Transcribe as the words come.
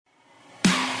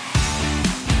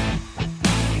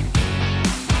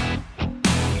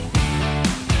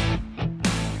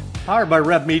Powered by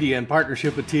Rev Media in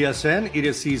partnership with TSN. It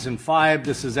is season 5.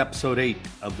 This is episode 8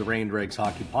 of the Rain Dregs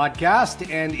Hockey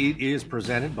Podcast, and it is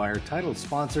presented by our title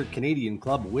sponsor, Canadian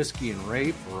Club Whiskey and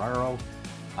Ray Ferraro.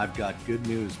 I've got good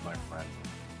news, my friend.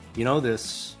 You know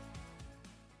this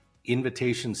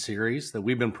invitation series that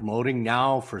we've been promoting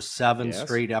now for 7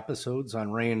 straight episodes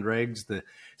on Ray and Dregs, the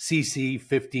CC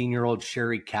 15-year-old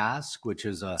Sherry Cask, which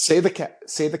is a... Say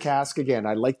the cask again.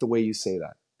 I like the way you say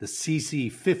that. The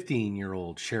CC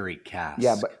 15-year-old Sherry Cask.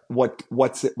 Yeah, but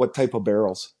what's it? What type of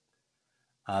barrels?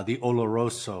 The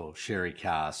Oloroso Sherry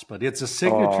Cask, but it's a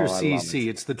signature CC.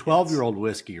 It's the 12-year-old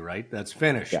whiskey, right? That's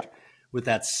finished with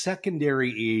that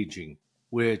secondary aging,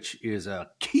 which is a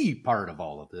key part of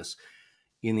all of this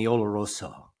in the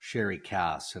Oloroso Sherry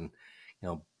Cask. And, you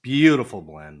know, beautiful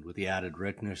blend with the added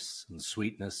richness and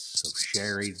sweetness of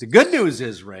sherry. The good news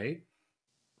is, Ray,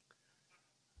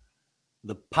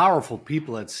 the powerful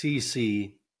people at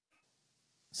CC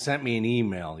sent me an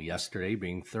email yesterday,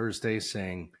 being Thursday,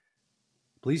 saying,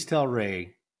 please tell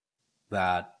Ray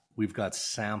that we've got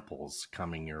samples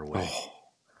coming your way.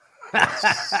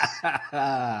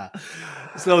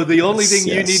 So the only thing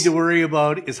you need to worry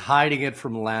about is hiding it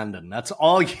from Landon. That's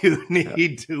all you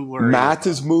need to worry Matt about.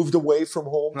 has moved away from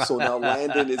home, so now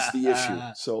Landon is the issue.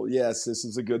 So, yes, this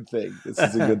is a good thing.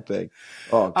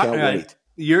 Oh, can't wait.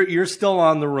 You're still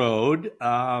on the road.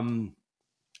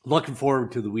 Looking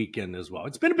forward to the weekend as well.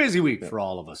 It's been a busy week for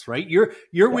all of us, right?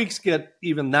 Your weeks get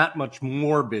even that much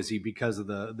more busy because of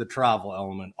the travel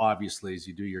element, obviously, as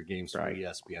you do your games for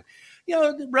ESPN. You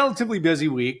know, relatively busy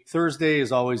week. Thursday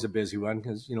is always a busy one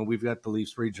because, you know, we've got the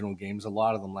Leafs regional games. A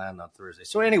lot of them land on Thursday.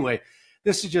 So anyway,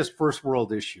 this is just first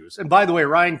world issues. And by the way,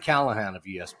 Ryan Callahan of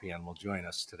ESPN will join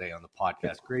us today on the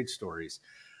podcast. Great stories.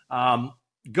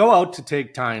 Go out to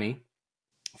take Tiny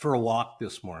for a walk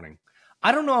this morning.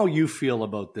 I don't know how you feel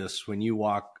about this when you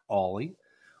walk Ollie,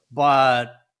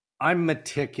 but I'm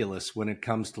meticulous when it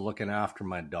comes to looking after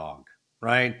my dog,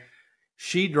 right?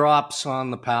 She drops on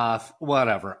the path,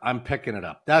 whatever, I'm picking it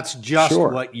up. That's just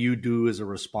what you do as a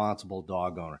responsible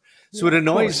dog owner. So it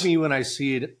annoys me when I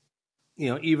see it, you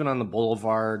know, even on the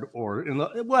boulevard or in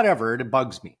the, whatever, it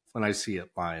bugs me when I see it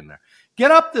lying there.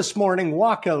 Get up this morning,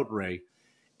 walk out, Ray.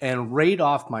 And right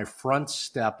off my front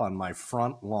step on my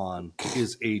front lawn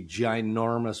is a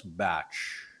ginormous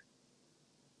batch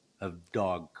of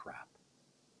dog crap.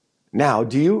 Now,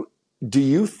 do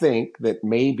you think that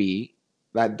maybe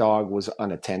that dog was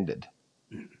unattended?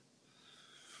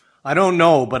 I don't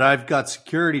know, but I've got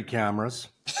security cameras.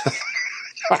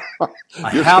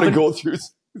 You're going to go through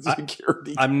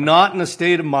security. I'm not in a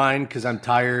state of mind because I'm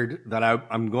tired that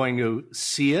I'm going to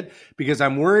see it because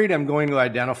I'm worried I'm going to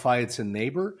identify it's a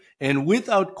neighbor. And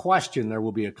without question, there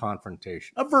will be a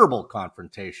confrontation, a verbal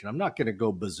confrontation. I'm not going to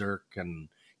go berserk and,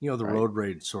 you know, the road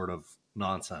rage sort of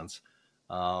nonsense.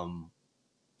 So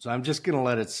I'm just going to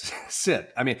let it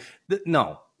sit. I mean,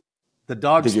 no, the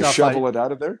dog stuff. Did you shovel it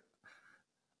out of there?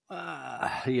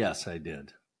 Yes, I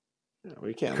did. Yeah,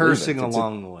 we can't cursing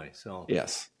along the way. So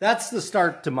yes, that's the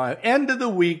start to my end of the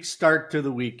week. Start to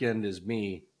the weekend is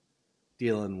me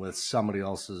dealing with somebody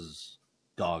else's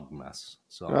dog mess.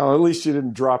 So well, at least you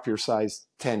didn't drop your size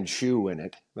 10 shoe in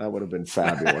it. That would have been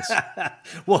fabulous.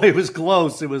 Well, it was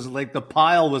close. It was like the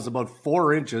pile was about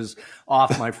 4 inches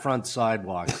off my front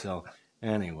sidewalk. So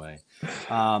anyway,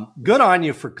 good on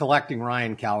you for collecting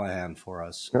Ryan Callahan for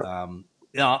us.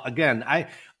 Again,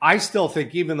 I still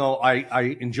think, even though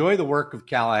I enjoy the work of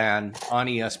Callahan on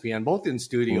ESPN, both in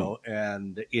studio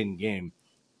and in game,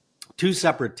 2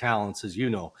 separate talents, as you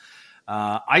know,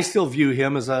 I still view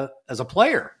him as a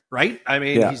player, right? I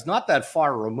mean, he's not that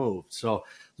far removed. So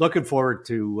looking forward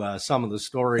to some of the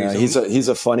stories. He's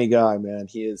a funny guy, man.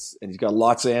 He is, and he's got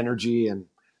lots of energy, and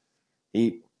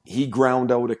he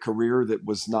ground out a career that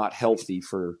was not healthy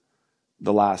for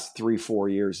the last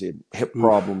 3-4 years. He had hip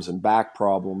problems and back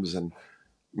problems, and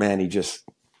man,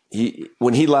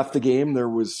 when he left the game, there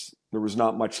was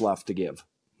not much left to give.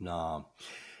 No.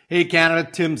 Hey, Canada,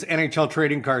 Tim's NHL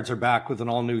trading cards are back with an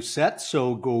all-new set,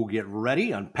 so go get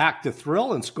ready, unpack the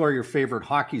thrill, and score your favorite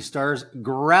hockey stars.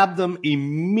 Grab them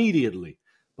immediately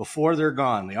before they're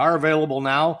gone. They are available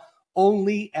now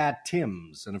only at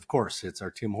Tim's. And, of course, it's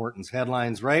our Tim Hortons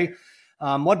headlines, Ray.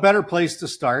 What better place to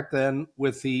start than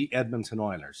with the Edmonton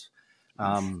Oilers?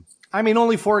 I mean,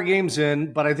 only 4 games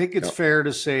in, but I think it's fair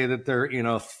to say that they're in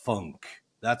a funk.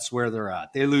 That's where they're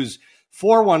at. They lose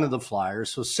 4-1 to the Flyers,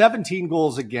 so 17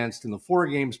 goals against in the 4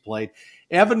 games played.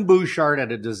 Evan Bouchard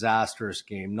had a disastrous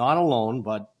game, not alone,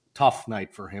 but tough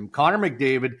night for him. Connor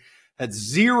McDavid had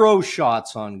 0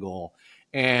 shots on goal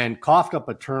and coughed up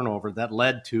a turnover that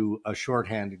led to a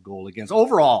shorthanded goal against.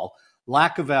 Overall,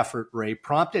 lack of effort, Ray,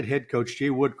 prompted head coach Jay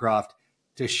Woodcroft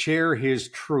to share his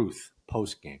truth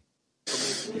post-game.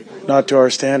 Not to our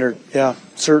standard. Yeah,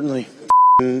 certainly.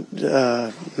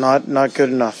 Not good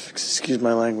enough. Excuse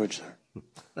my language there.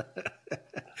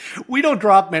 We don't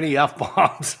drop many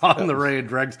F-bombs on the Ray and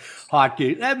Dregs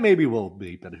hockey. That maybe we'll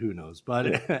beep it, who knows.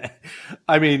 But,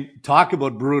 I mean, talk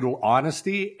about brutal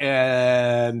honesty.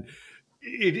 And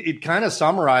it kind of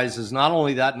summarizes not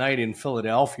only that night in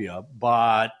Philadelphia,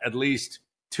 but at least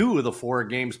 2 of the 4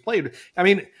 games played. I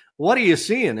mean, what are you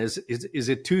seeing? Is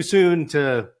it too soon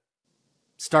to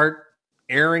start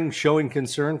showing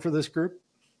concern for this group?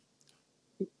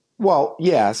 Well,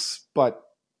 yes, but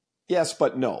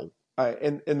no.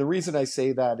 And the reason I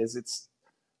say that is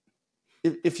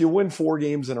if you win 4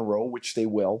 games in a row, which they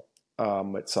will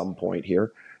at some point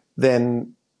here,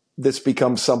 then this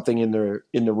becomes something in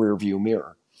the rear view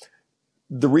mirror.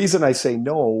 The reason I say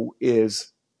no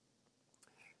is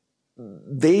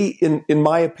in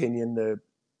my opinion,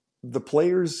 the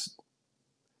players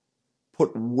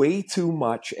put way too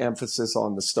much emphasis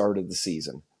on the start of the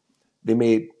season.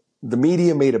 The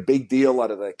media made a big deal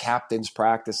out of the captain's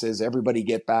practices. Everybody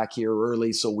get back here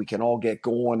early so we can all get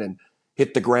going and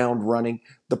hit the ground running.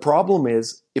 The problem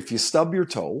is if you stub your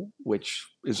toe, which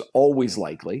is always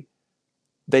likely,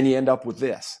 then you end up with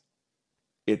this.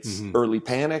 It's early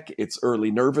panic. It's early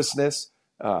nervousness.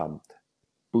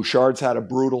 Bouchard's had a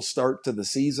brutal start to the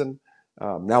season.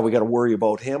 Now we got to worry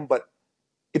about him. But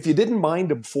if you didn't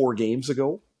mind him 4 games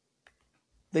ago,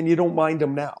 then you don't mind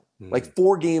him now. Like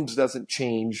 4 games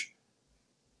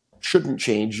shouldn't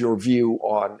change your view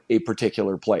on a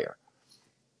particular player.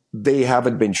 They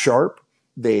haven't been sharp.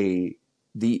 The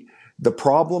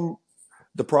problem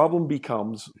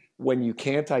becomes when you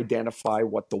can't identify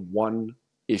what the one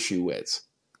issue is.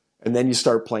 And then you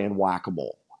start playing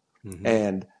whack-a-mole.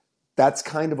 And that's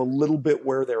kind of a little bit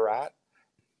where they're at.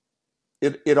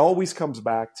 It always comes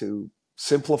back to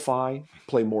simplify,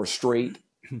 play more straight,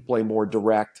 play more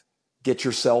direct, get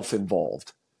yourself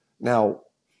involved. Now,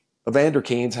 Evander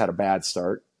Kane's had a bad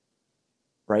start,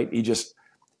 right?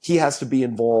 He has to be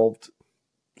involved.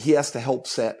 He has to help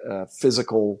set a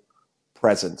physical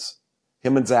presence.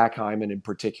 Him and Zach Hyman in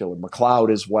particular,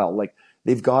 McLeod as well. Like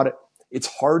they've got it. It's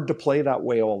hard to play that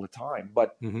way all the time,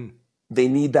 but they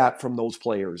need that from those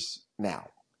players now.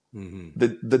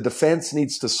 The defense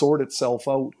needs to sort itself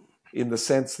out in the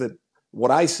sense that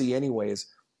what I see anyway is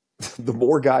the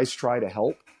more guys try to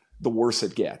help, the worse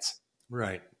it gets.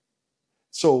 Right.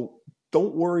 So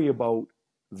don't worry about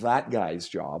that guy's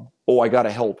job. Oh, I got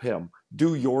to help him.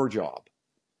 Do your job.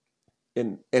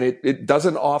 And it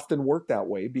doesn't often work that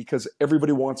way because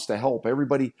everybody wants to help.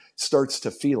 Everybody starts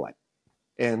to feel it.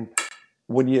 And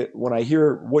when I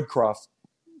hear Woodcroft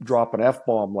drop an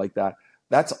F-bomb like that,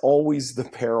 that's always the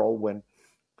peril when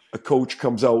a coach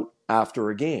comes out after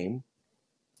a game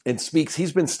and speaks.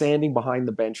 He's been standing behind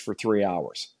the bench for 3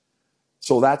 hours.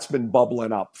 So that's been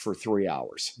bubbling up for 3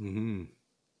 hours.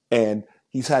 And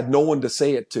he's had no one to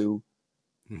say it to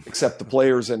except the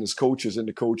players and his coaches in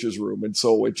the coaches' room. And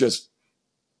so it just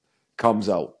comes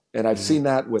out. And I've seen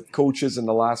that with coaches in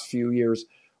the last few years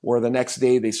where the next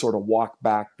day they sort of walk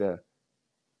back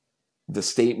the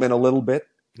statement a little bit.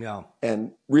 Yeah.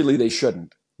 And really they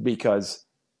shouldn't because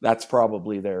that's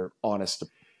probably their honest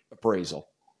appraisal.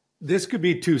 This could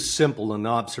be too simple an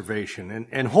observation,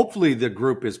 and hopefully the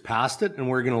group is past it, and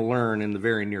we're going to learn in the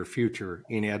very near future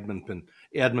in Edmonton.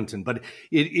 But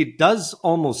it does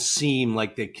almost seem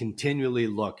like they continually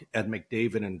look at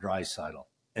McDavid and Draisaitl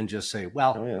and just say,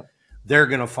 well, they're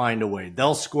going to find a way.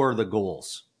 They'll score the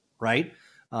goals, right?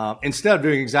 Instead of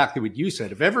doing exactly what you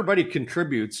said. If everybody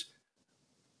contributes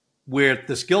with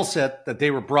the skill set that they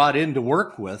were brought in to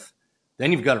work with,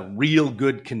 then you've got a real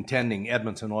good contending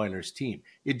Edmonton Oilers team.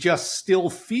 It just still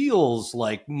feels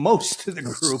like most of the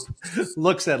group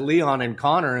looks at Leon and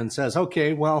Connor and says,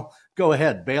 okay, well, go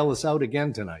ahead, bail us out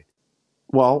again tonight.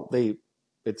 Well,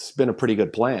 it's been a pretty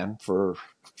good plan for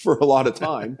a lot of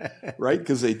time, right?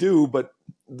 Because they do. But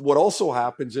what also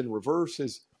happens in reverse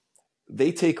is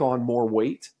they take on more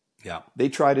weight. Yeah. They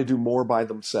try to do more by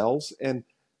themselves. And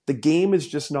the game is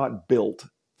just not built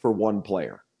for one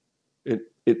player.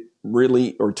 It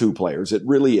really, or 2 players, it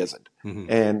really isn't.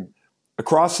 And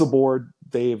across the board,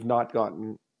 they've not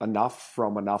gotten enough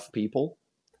from enough people.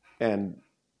 And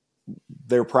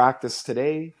their practice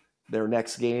today, their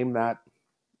next game, that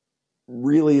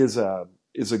really is a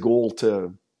goal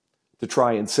to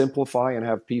try and simplify and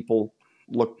have people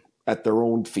look at their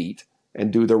own feet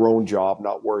and do their own job,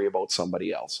 not worry about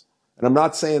somebody else. And I'm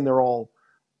not saying they're all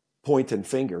pointing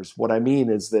fingers. What I mean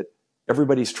is that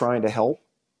everybody's trying to help,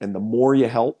 and the more you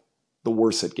help, the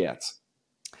worse it gets.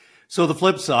 So the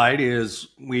flip side is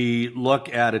we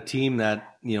look at a team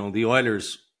that, the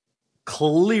Oilers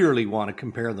clearly want to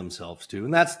compare themselves to,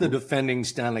 and that's the defending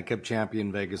Stanley Cup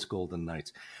champion Vegas Golden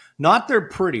Knights. Not their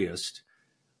prettiest,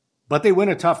 but they win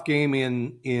a tough game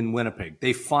in Winnipeg.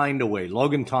 They find a way.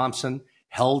 Logan Thompson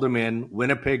held him in.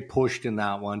 Winnipeg pushed in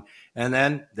that one. And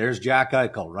then there's Jack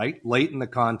Eichel, right? Late in the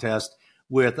contest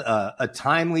with a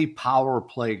timely power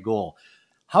play goal.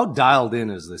 How dialed in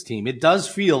is this team? It does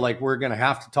feel like we're going to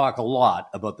have to talk a lot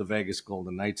about the Vegas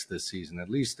Golden Knights this season, at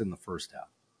least in the first half.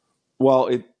 Well,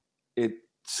 it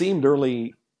seemed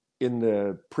early in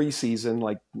the preseason,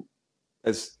 like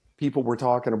as people were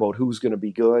talking about who's going to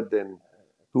be good and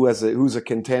who's a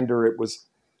contender, it was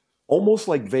almost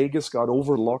like Vegas got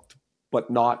overlooked,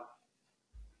 but not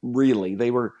really.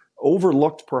 They were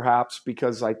overlooked perhaps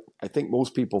because I think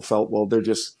most people felt, well, they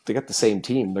got the same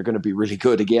team. They're going to be really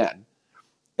good again.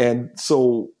 And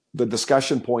so the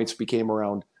discussion points became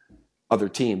around other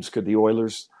teams. Could the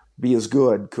Oilers be as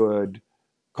good? Could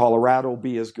Colorado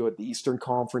be as good? The Eastern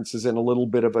Conference is in a little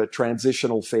bit of a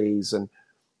transitional phase. And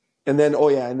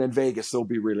then Vegas, they'll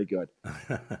be really good.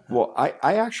 Well,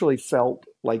 I actually felt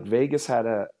like Vegas had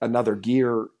another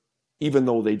gear, even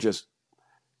though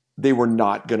they were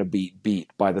not going to be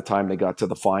beat by the time they got to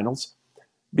the finals,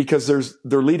 because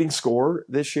their leading scorer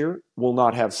this year will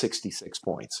not have 66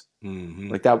 points. Mm-hmm.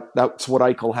 Like that's what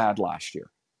Eichel had last year.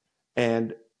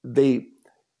 And the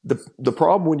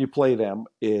problem when you play them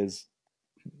is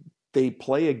they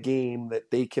play a game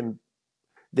that they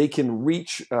can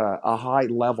reach a high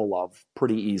level of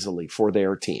pretty easily for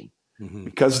their team, mm-hmm.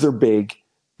 because they're big,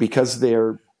 because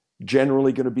they're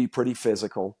generally going to be pretty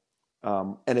physical.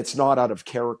 And it's not out of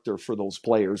character for those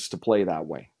players to play that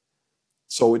way.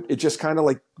 So it just kind of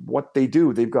like what they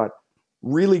do. They've got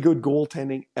really good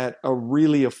goaltending at a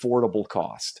really affordable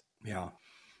cost. Yeah.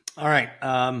 All right.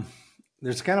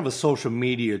 There's kind of a social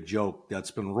media joke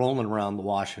that's been rolling around the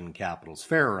Washington Capitals,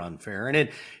 fair or unfair. And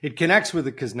it connects with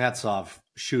the Kuznetsov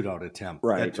shootout attempt.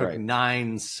 Right, that took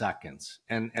 9 seconds.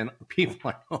 And people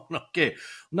are going, okay,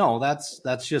 no, that's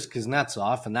just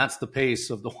Kuznetsov, and that's the pace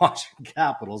of the Washington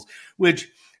Capitals, which,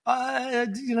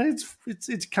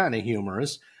 it's kind of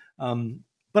humorous.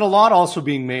 But a lot also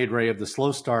being made, Ray, of the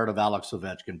slow start of Alex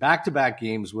Ovechkin, back-to-back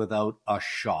games without a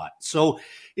shot. So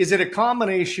is it a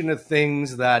combination of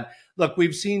things that, look,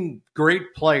 we've seen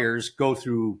great players go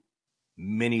through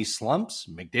mini slumps.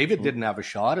 McDavid didn't have a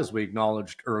shot, as we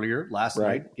acknowledged earlier last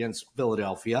night against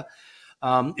Philadelphia.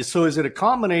 So is it a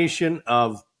combination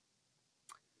of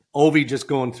Ovie just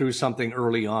going through something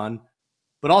early on,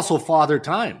 but also Father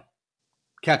Time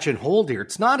catch and hold here?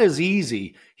 It's not as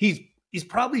easy. He's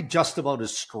probably just about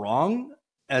as strong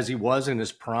as he was in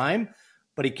his prime,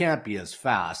 but he can't be as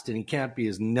fast and he can't be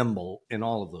as nimble in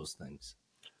all of those things.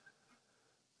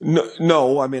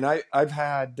 No. I mean, I've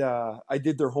had I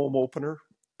did their home opener.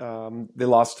 They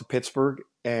lost to Pittsburgh,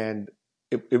 and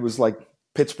it was like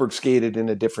Pittsburgh skated in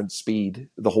a different speed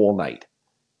the whole night.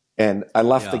 And I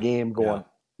left the game going,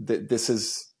 this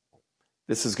is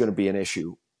going to be an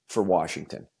issue for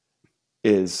Washington.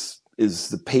 Is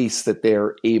the pace that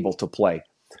they're able to play.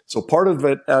 So part of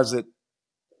it, as it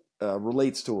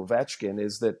relates to Ovechkin,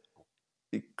 is that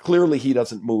clearly he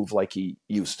doesn't move like he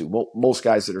used to. Most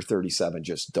guys that are 37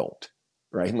 just don't,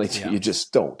 right? Like, you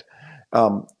just don't.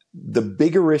 The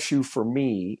bigger issue for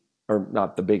me, or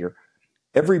not the bigger,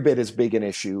 every bit as big an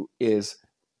issue, is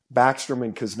Backstrom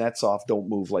and Kuznetsov don't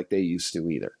move like they used to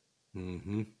either.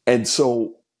 Mm-hmm. And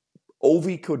so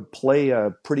Ovie could play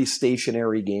a pretty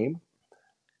stationary game,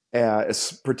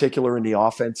 particular in the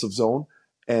offensive zone,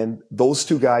 and those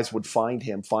two guys would find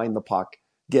the puck,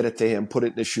 get it to him, put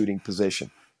it in a shooting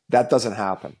position. That doesn't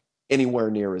happen anywhere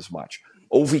near as much.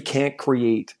 Ovie can't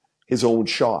create his own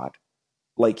shot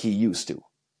like he used to.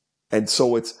 And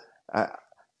so it's,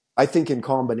 I think in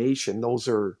combination, those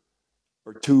are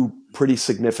two pretty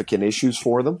significant issues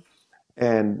for them.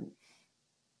 And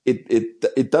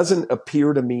it doesn't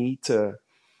appear to me to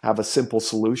have a simple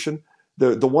solution.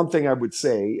 The one thing I would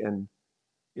say, and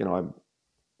I'm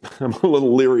a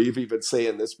little leery of even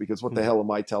saying this, because what the hell am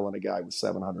I telling a guy with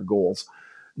 700 goals?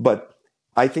 But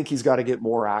I think he's got to get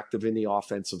more active in the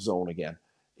offensive zone again.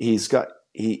 He's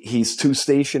too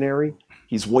stationary.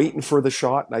 He's waiting for the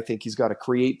shot, and I think he's got to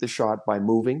create the shot by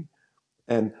moving.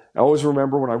 And I always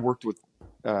remember when I worked with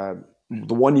the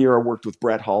 1 year I worked with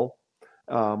Brett Hull.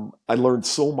 I learned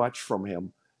so much from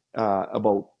him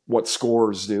about what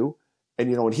scorers do.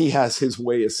 And, he has his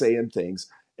way of saying things.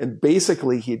 And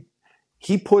basically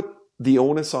he put the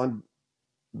onus on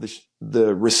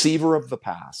the receiver of the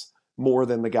pass more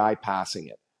than the guy passing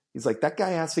it. He's like, that guy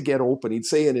has to get open. He'd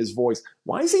say in his voice,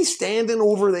 why is he standing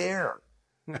over there?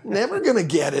 Never going to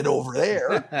get it over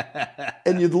there.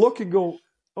 And you'd look and go,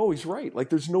 oh, he's right. Like,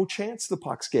 there's no chance the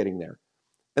puck's getting there.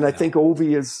 And I think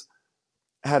Ovie has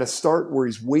had a start where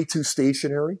he's way too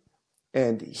stationary,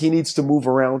 and he needs to move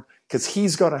around because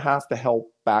he's going to have to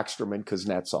help Backstrom and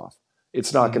Kuznetsov.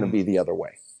 It's not going to be the other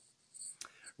way.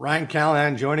 Ryan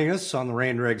Callahan joining us on the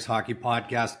Rain Rigs Hockey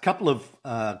Podcast. A couple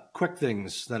of quick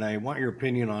things that I want your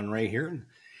opinion on right here.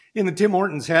 In the Tim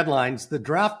Hortons headlines, the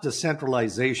draft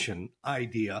decentralization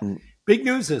idea. Big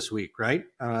news this week, right?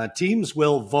 Teams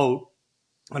will vote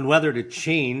on whether to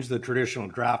change the traditional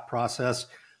draft process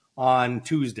on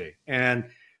Tuesday. And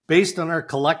based on our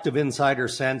collective insider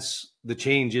sense, the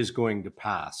change is going to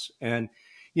pass. And,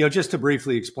 you know, just to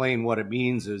briefly explain what it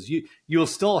means is you'll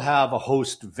still have a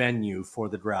host venue for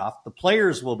the draft. The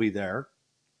players will be there.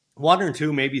 1 or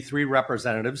 2, maybe 3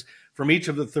 representatives from each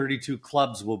of the 32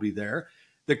 clubs will be there.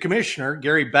 The commissioner,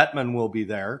 Gary Bettman, will be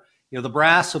there. You know, the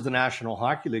brass of the National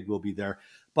Hockey League will be there.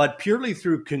 But purely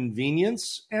through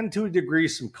convenience and to a degree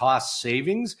some cost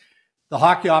savings, the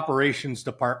hockey operations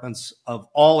departments of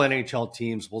all NHL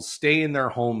teams will stay in their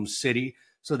home city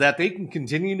so that they can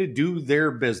continue to do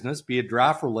their business, be it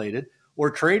draft-related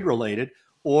or trade-related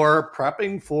or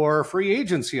prepping for free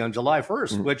agency on July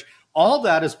 1st, which all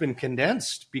that has been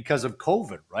condensed because of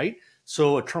COVID, right?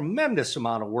 So a tremendous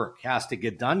amount of work has to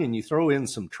get done, and you throw in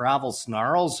some travel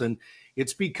snarls, and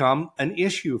it's become an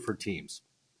issue for teams.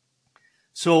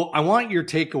 So I want your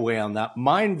takeaway on that.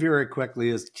 Mine very quickly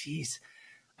is, geez,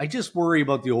 I just worry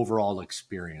about the overall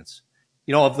experience,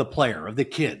 you know, of the player, of the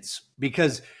kids,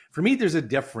 because for me, there's a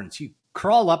difference. You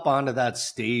crawl up onto that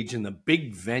stage in the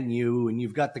big venue, and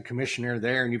you've got the commissioner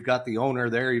there, and you've got the owner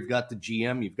there, you've got the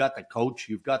GM, you've got the coach,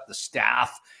 you've got the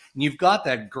staff, and you've got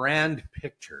that grand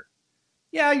picture.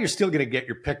 Yeah, you're still going to get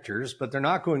your pictures, but they're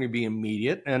not going to be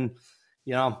immediate. And,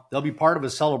 you know, they'll be part of a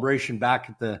celebration back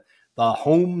at the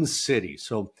home city.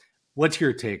 So what's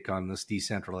your take on this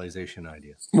decentralization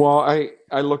idea? Well,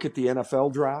 I look at the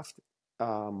NFL draft.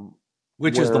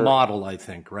 Which is the model, I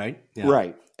think, right? Yeah.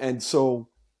 Right. And so,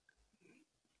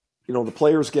 you know, the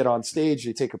players get on stage,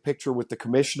 they take a picture with the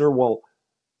commissioner. Well,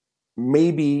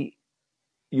 maybe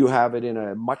you have it in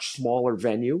a much smaller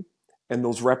venue, and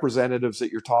those representatives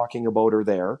that you're talking about are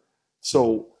there.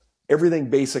 So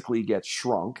everything basically gets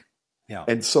shrunk. Yeah.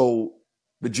 And so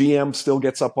the GM still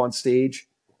gets up on stage.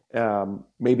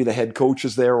 Maybe the head coach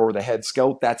is there or the head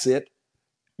scout. That's it.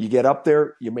 You get up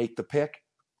there, you make the pick.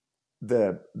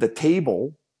 The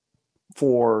table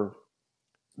for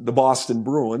the Boston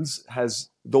Bruins has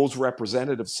those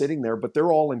representatives sitting there, but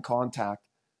they're all in contact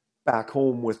back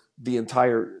home with the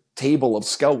entire table of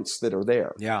scouts that are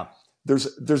there. Yeah.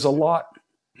 There's a lot.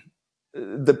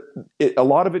 A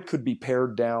lot of it could be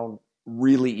pared down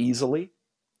really easily.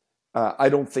 I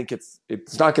don't think it's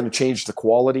not going to change the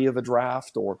quality of the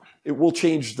draft, or it will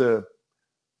change the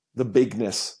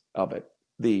bigness of it.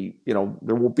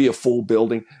 There will be a full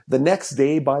building. The next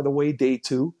day, by the way, day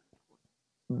 2,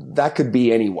 that could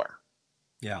be anywhere.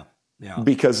 Yeah. Yeah.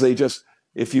 Because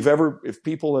if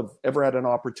people have ever had an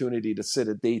opportunity to sit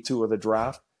at day 2 of the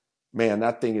draft, man,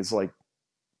 that thing is like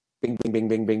bing, bing, bing,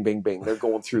 bing, bing, bing, bing. They're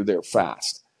going through there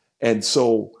fast. And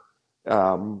so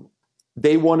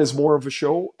day 1 is more of a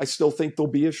show. I still think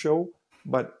there'll be a show,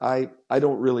 but I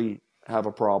don't really have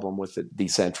a problem with it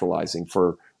decentralizing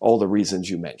for all the reasons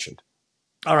you mentioned.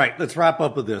 All right, let's wrap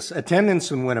up with this.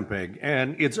 Attendance in Winnipeg,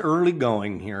 and it's early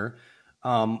going here,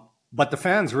 but the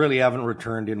fans really haven't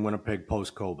returned in Winnipeg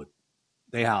post-COVID.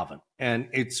 They haven't, and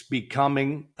it's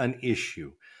becoming an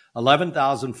issue.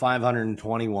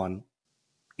 11,521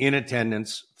 in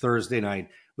attendance Thursday night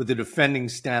with the defending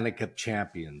Stanley Cup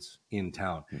champions in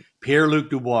town. Pierre-Luc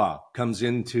Dubois comes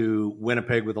into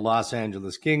Winnipeg with the Los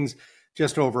Angeles Kings.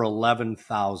 Just over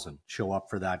 11,000 show up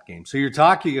for that game. So you're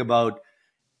talking about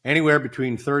anywhere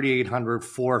between 3,800,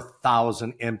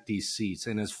 4,000 empty seats.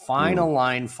 And as fine a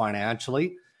line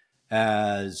financially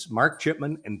as Mark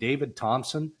Chipman and David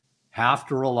Thompson have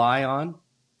to rely on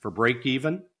for break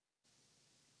even,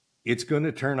 it's going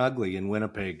to turn ugly in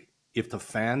Winnipeg if the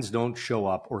fans don't show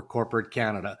up or corporate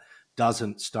Canada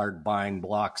doesn't start buying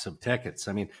blocks of tickets.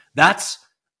 I mean, that's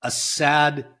a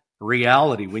sad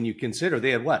reality when you consider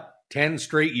they had 10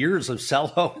 straight years of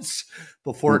sellouts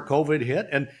before COVID hit.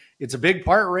 And it's a big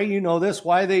part, Ray, you know this,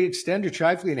 why they extended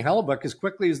Scheifele and Hellebuck as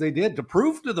quickly as they did to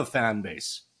prove to the fan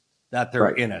base that they're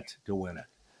in it to win it.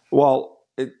 Well,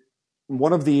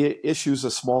 one of the issues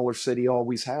a smaller city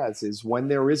always has is when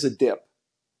there is a dip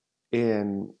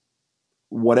in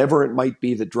whatever it might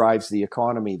be that drives the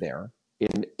economy there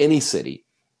in any city,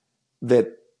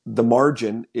 that the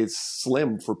margin is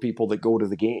slim for people that go to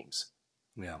the games.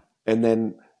 Yeah. And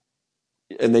then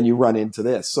and then you run into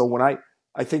this. So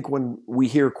I think when we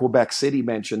hear Quebec City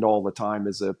mentioned all the time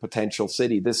as a potential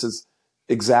city, this is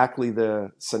exactly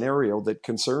the scenario that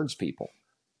concerns people,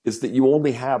 is that you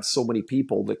only have so many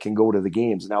people that can go to the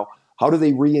games. Now, how do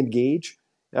they re-engage?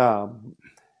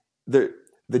 The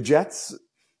Jets,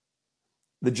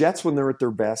 when they're at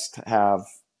their best, have,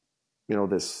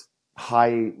 this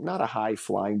high, not a high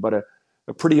flying, but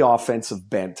a pretty offensive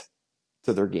bent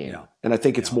to their game. Yeah. And I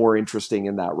think it's more interesting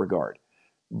in that regard.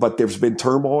 But there's been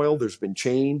turmoil, there's been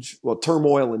change,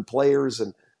 turmoil in players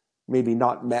and maybe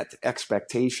not met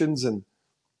expectations, and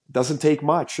it doesn't take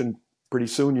much. And pretty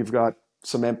soon you've got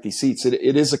some empty seats.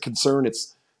 It is a concern.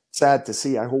 It's sad to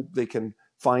see. I hope they can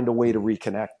find a way to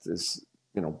reconnect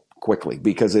quickly,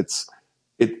 because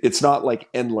it's not like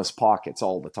endless pockets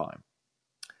all the time.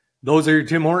 Those are your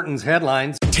Tim Hortons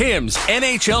headlines. Tim's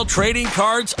NHL trading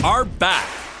cards are back.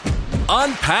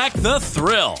 Unpack the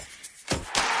thrill.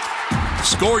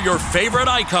 Score your favorite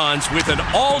icons with an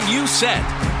all-new set.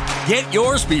 Get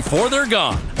yours before they're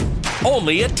gone.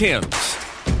 Only at Tim's.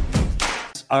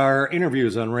 Our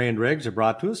interviews on Ray and Regs are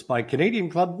brought to us by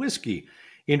Canadian Club Whiskey,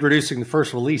 introducing the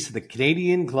first release of the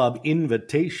Canadian Club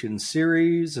Invitation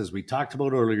Series, as we talked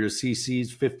about earlier,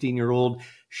 CC's 15-year-old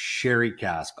sherry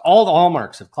cask. All the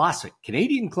hallmarks of classic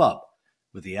Canadian Club,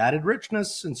 with the added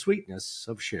richness and sweetness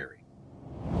of sherry.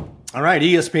 All right,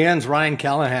 ESPN's Ryan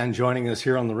Callahan joining us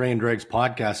here on the Ray and Dregs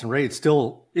podcast. And Ray,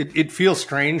 it feels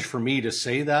strange for me to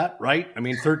say that, right? I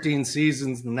mean, 13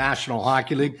 seasons in the National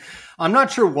Hockey League. I'm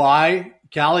not sure why,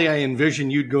 Callie, I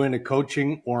envision you'd go into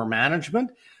coaching or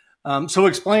management. So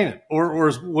explain it.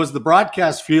 Or was the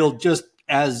broadcast field just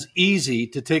as easy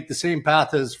to take the same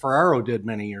path as Ferraro did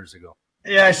many years ago?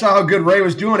 Yeah, I saw how good Ray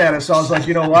was doing at it, so I was like,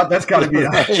 you know what? That's got to be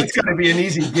it's got to be an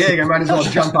easy gig. I might as well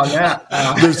jump on that.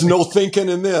 There's no thinking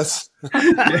in this.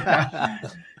 Yeah.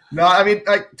 No, I mean,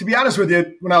 to be honest with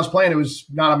you, when I was playing, it was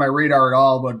not on my radar at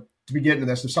all. But to be getting to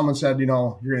this, if someone said, you're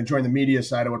going to join the media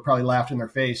side, I would probably laughed in their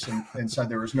face and said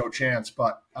there was no chance.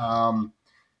 But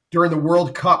during the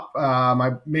World Cup,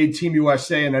 I made Team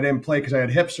USA, and I didn't play because I had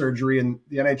hip surgery, and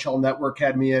the NHL Network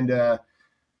had me in to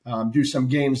do some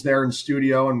games there in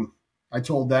studio, and I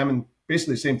told them, and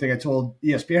basically the same thing I told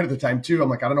ESPN at the time too. I'm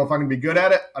like, I don't know if I'm going to be good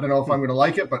at it. I don't know if I'm going to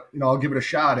like it, but I'll give it a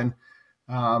shot. And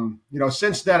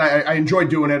since then I enjoyed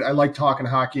doing it. I like talking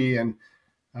hockey, and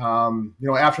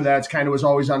after that, it's kind of was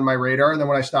always on my radar. And then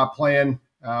when I stopped playing,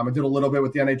 I did a little bit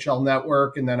with the NHL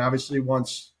Network, and then obviously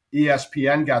once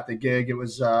ESPN got the gig, it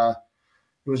was a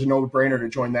no-brainer to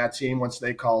join that team once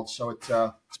they called. So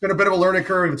it's been a bit of a learning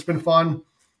curve. It's been fun.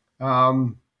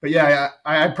 But yeah,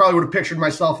 I probably would have pictured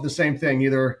myself at the same thing,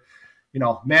 either,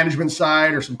 management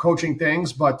side or some coaching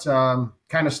things, but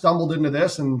kind of stumbled into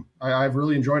this, and I've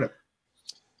really enjoyed it.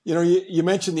 You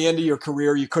mentioned the end of your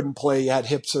career, you couldn't play, you had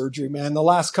hip surgery, man. The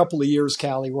last couple of years,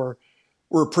 Callie,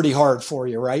 were pretty hard for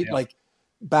you, right? Yeah. Like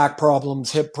back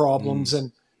problems, hip problems,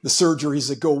 and the surgeries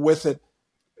that go with it.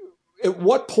 At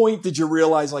what point did you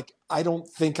realize, like, I don't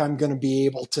think I'm going to be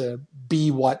able to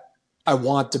be what I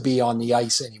want to be on the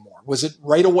ice anymore? Was it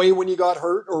right away when you got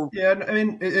hurt? Or yeah, I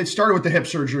mean, it started with the hip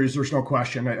surgeries. There's no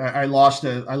question. I lost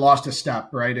a step,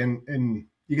 right? And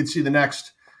you could see the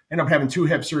next. Ended up having 2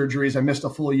 hip surgeries. I missed a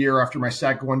full year after my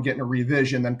second one, getting a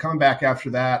revision. Then come back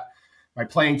after that, my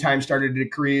playing time started to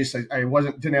decrease. I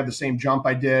didn't have the same jump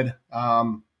I did.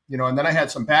 And then I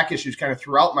had some back issues kind of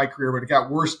throughout my career, but it got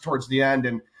worse towards the end.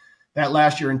 And that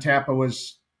last year in Tampa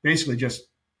was basically just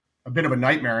a bit of a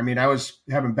nightmare. I mean, I was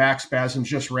having back spasms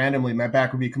just randomly. My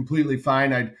back would be completely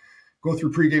fine. I'd go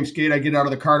through pregame skate. I'd get out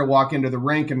of the car to walk into the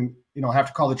rink and, have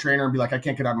to call the trainer and be like, I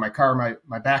can't get out of my car.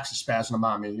 My back's a spasm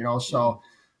on me, So,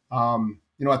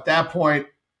 at that point,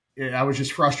 I was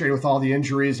just frustrated with all the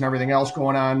injuries and everything else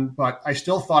going on, but I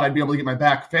still thought I'd be able to get my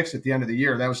back fixed at the end of the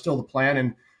year. That was still the plan.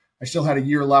 And I still had a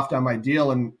year left on my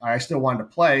deal, and I still wanted to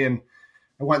play. And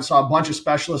I went and saw a bunch of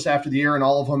specialists after the year, and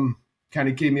all of them kind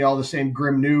of gave me all the same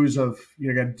grim news of,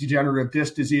 you got degenerative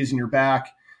disc disease in your back.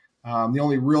 The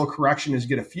only real correction is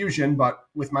get a fusion, but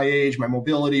with my age, my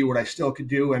mobility, what I still could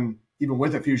do, and even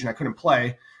with a fusion, I couldn't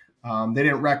play. They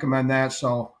didn't recommend that.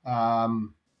 So,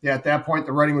 at that point,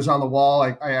 the writing was on the wall.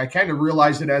 I kind of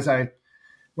realized it as I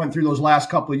went through those last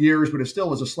couple of years, but it still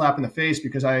was a slap in the face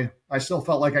because I still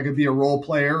felt like I could be a role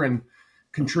player and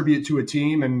contribute to a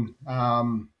team. And,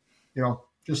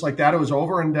 just like that, it was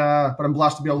over. And but I'm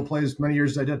blessed to be able to play as many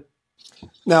years as I did.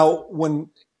 Now,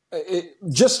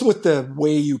 just with the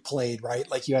way you played, right?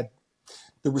 Like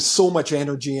there was so much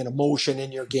energy and emotion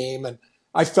in your game. And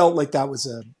I felt like that was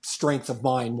a strength of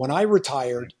mine. When I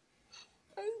retired,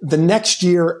 the next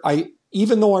year,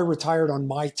 even though I retired on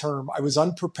my term, I was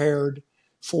unprepared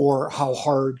for how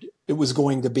hard it was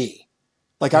going to be.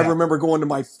 Like, I remember going to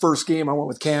my first game. I went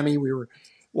with Cammie. We were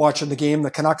watching the game.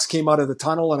 The Canucks came out of the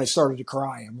tunnel, and I started to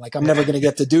cry. I'm like, I'm never going to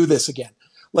get to do this again.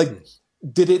 Like,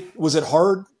 was it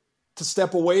hard to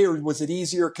step away, or was it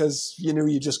easier because you knew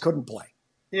you just couldn't play?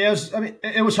 Yeah,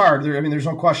 it was hard. There's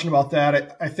no question about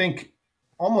that. I think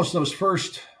almost the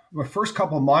first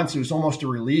couple of months, it was almost a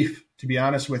relief, to be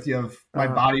honest with you. Of my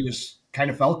body was kind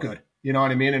of felt good. You know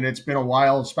what I mean? And it's been a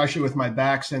while, especially with my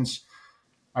back, since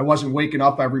I wasn't waking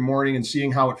up every morning and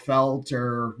seeing how it felt,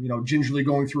 or, gingerly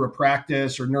going through a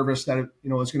practice, or nervous that it,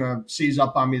 was going to seize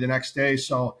up on me the next day.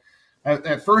 So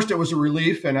at first it was a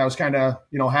relief, and I was kind of,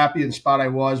 happy in the spot I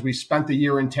was. We spent the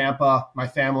year in Tampa, my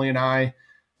family and I.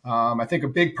 I think a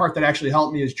big part that actually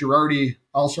helped me is Girardi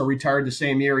also retired the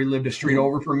same year. He lived a street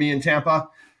over from me in Tampa.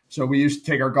 So we used to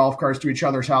take our golf carts to each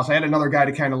other's house. I had another guy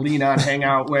to kind of lean on, hang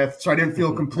out with, so I didn't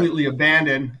feel completely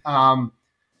abandoned.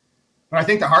 But I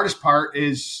think the hardest part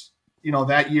is,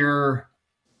 that year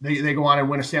they go on and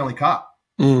win a Stanley Cup,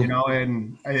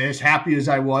 and as happy as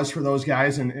I was for those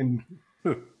guys, and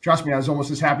trust me, I was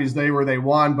almost as happy as they were, they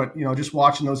won. But, just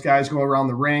watching those guys go around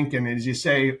the rink and, as you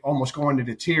say, almost going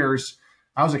into tears,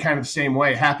 I was kind of the same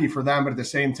way, happy for them. But at the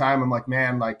same time, I'm like,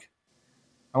 man, like,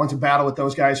 I went to battle with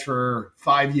those guys for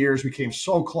 5 years. We came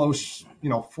so close,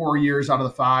 4 years out of the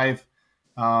 5,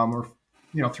 or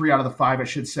 3 out of the 5, I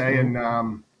should say. And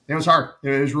it was hard.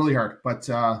 It was really hard. But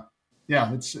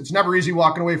it's never easy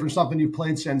walking away from something you've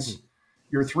played since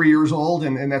you're 3 years old,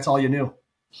 and that's all you knew.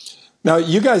 Now,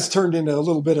 you guys turned into a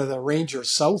little bit of the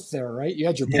Rangers South there, right? You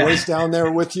had your boys down there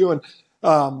with you. And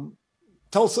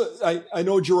tell us, I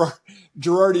know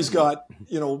Girardi's got,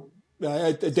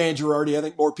 Dan Girardi, I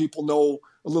think more people know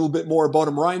a little bit more about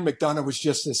him. Ryan McDonagh was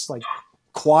just this like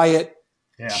quiet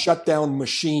shutdown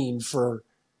machine for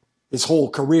his whole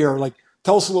career. Like,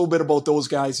 tell us a little bit about those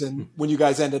guys and when you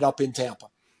guys ended up in Tampa.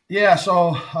 Yeah.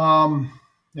 So,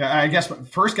 I guess the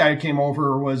first guy who came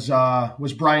over was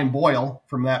Brian Boyle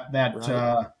from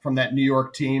from that New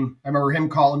York team. I remember him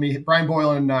calling me. Brian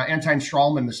Boyle and Anton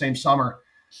Strawman the same summer.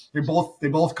 They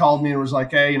both called me and was like,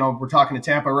 hey, we're talking to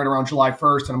Tampa right around July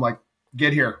 1st. And I'm like,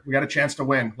 get here. We got a chance to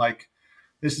win. Like,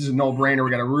 this is a no-brainer. We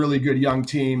got a really good young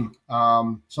team.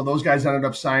 So those guys ended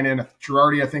up signing.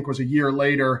 Girardi, I think, was a year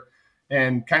later,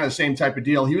 and kind of the same type of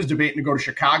deal. He was debating to go to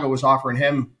Chicago, was offering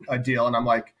him a deal. And I'm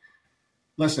like,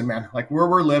 listen, man, like, where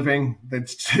we're living,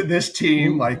 this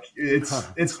team, like, it's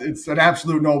an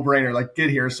absolute no-brainer. Like,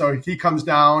 get here. So he comes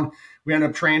down. We end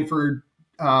up training for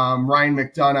Ryan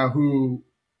McDonagh, who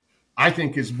I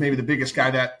think is maybe the biggest guy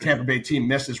that Tampa Bay team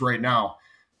misses right now.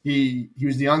 He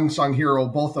was the unsung hero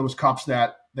of both those cups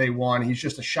that they won. He's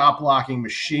just a shot blocking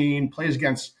machine, plays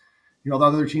against, the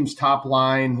other team's top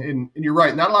line. And you're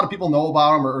right. Not a lot of people know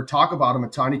about him or talk about him a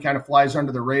ton. He kind of flies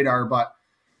under the radar. But,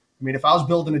 I mean, if I was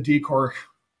building a decor,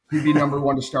 he'd be number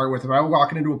one to start with. If I were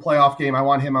walking into a playoff game, I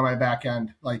want him on my back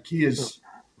end. Like, he is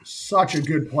such a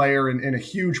good player and a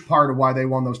huge part of why they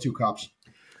won those 2 cups.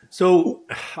 So,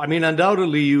 I mean,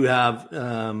 undoubtedly you have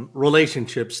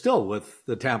relationships still with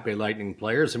the Tampa Bay Lightning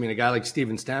players. I mean, a guy like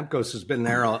Steven Stamkos has been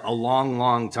there a long,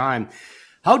 long time.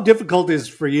 How difficult is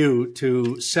it for you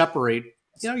to separate,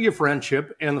 your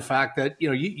friendship and the fact that,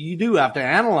 you do have to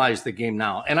analyze the game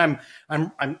now? And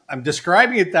I'm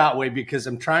describing it that way because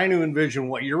I'm trying to envision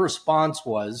what your response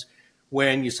was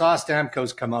when you saw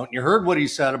Stamkos come out and you heard what he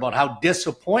said about how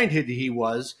disappointed he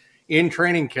was in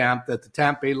training camp that the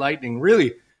Tampa Bay Lightning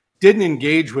really didn't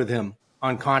engage with him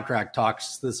on contract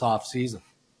talks this offseason.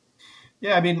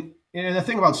 Yeah, I mean, and the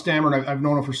thing about Stammer, and I've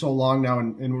known him for so long now,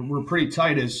 and we're pretty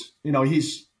tight, is,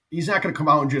 he's not going to come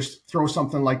out and just throw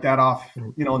something like that off,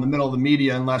 in the middle of the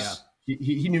media unless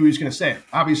he knew he was going to say it.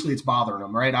 Obviously, it's bothering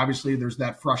him, right? Obviously, there's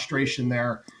that frustration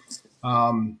there.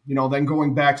 Then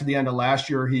going back to the end of last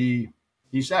year, he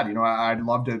said, I'd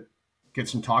love to get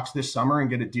some talks this summer and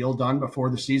get a deal done before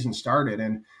the season started.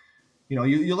 And,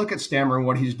 you look at Stammer and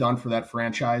what he's done for that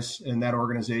franchise and that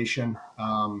organization,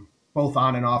 both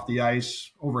on and off the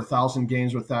ice, over 1,000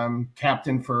 games with them,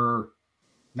 captain for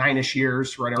 9-ish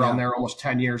years, right around there, almost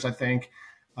 10 years, I think.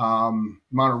 Amount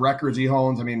of records he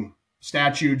owns. I mean,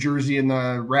 statue, jersey in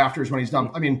the rafters when he's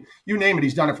done. I mean, you name it,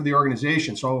 he's done it for the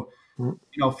organization. So,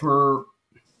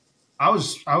 I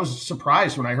was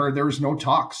surprised when I heard there was no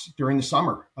talks during the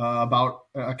summer about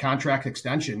a contract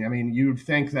extension. I mean, you'd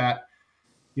think that,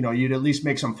 you'd at least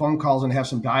make some phone calls and have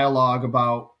some dialogue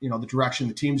about, the direction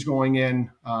the team's going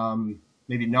in,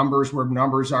 maybe numbers where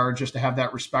numbers are, just to have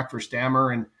that respect for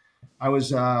Stammer. And I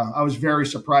was very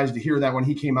surprised to hear that when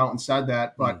he came out and said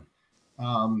that. But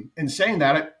in saying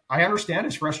that, I understand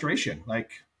his frustration.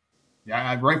 Like,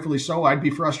 Yeah, rightfully so. I'd be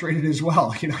frustrated as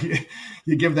well.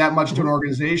 You give that much to an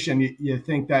organization, you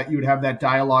think that you would have that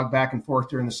dialogue back and forth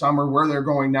during the summer. Where they're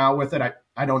going now with it,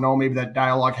 I don't know. Maybe that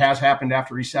dialogue has happened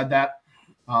after he said that.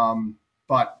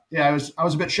 But yeah, I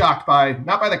was a bit shocked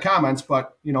not by the comments,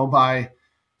 but by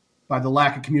the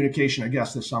lack of communication, I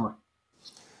guess, this summer.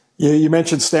 Yeah, you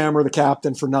mentioned Stammer, the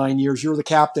captain for 9 years. You're the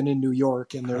captain in New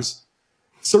York, and there's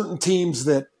certain teams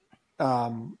that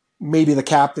maybe the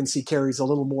captaincy carries a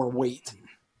little more weight.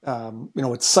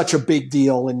 It's such a big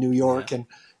deal in New York. And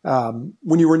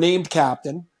when you were named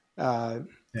captain,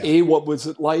 what was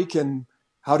it like, and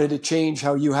how did it change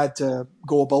how you had to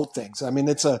go about things? I mean,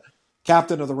 it's a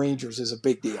captain of the Rangers is a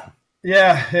big deal.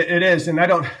 Yeah, it is. And I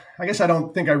guess I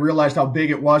don't think I realized how big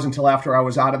it was until after I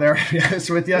was out of there, to be honest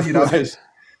with you. Right.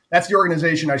 That's the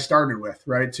organization I started with,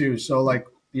 right, too. So, like,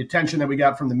 the attention that we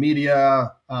got from the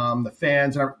media, the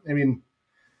fans,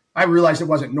 I realized it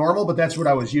wasn't normal, but that's what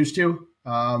I was used to.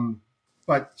 When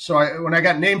I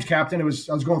got named captain, I was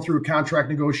going through a contract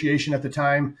negotiation at the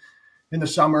time in the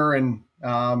summer, and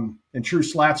in true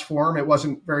Slats form, it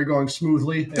wasn't very going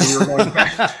smoothly, and we were going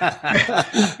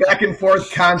back and forth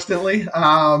constantly.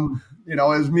 It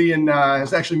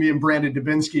was actually me and Brandon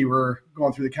Dubinsky were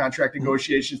going through the contract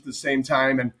negotiations at the same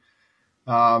time, and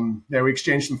we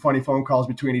exchanged some funny phone calls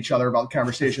between each other about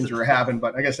conversations we were having,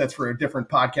 but I guess that's for a different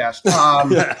podcast.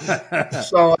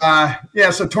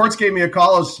 So Torts gave me a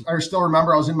call. I still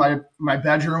remember I was in my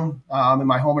bedroom in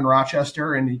my home in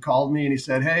Rochester, and he called me and he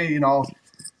said, "Hey,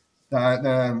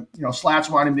 Slats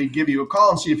wanted me to give you a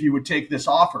call and see if you would take this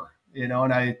offer." And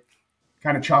I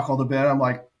kind of chuckled a bit. I'm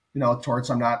like, Torts,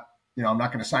 I'm not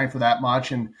going to sign for that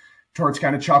much. And Torts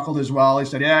kind of chuckled as well. He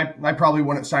said, "Yeah, I probably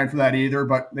wouldn't sign for that either,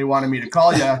 but they wanted me to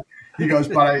call you." He goes,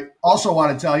 "But I also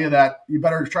want to tell you that you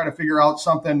better try to figure out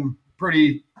something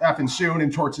pretty effing soon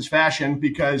in Torts' fashion,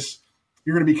 because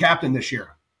you're going to be captain this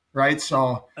year." Right.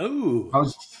 So I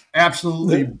was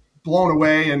absolutely blown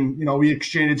away. And, we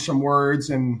exchanged some words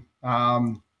and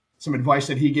some advice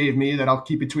that he gave me that I'll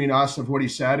keep between us of what he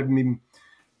said. I knew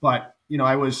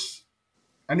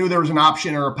there was an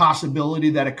option or a possibility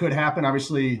that it could happen.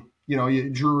 Obviously,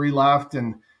 Drury left,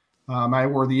 and I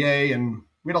wore the A, and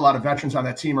we had a lot of veterans on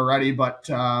that team already. But,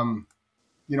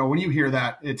 when you hear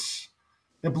that, it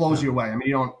blows you away. I mean,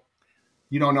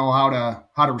 you don't know how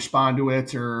to respond to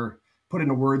it or put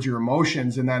into words your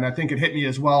emotions. And then I think it hit me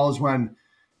as well as when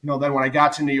I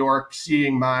got to New York,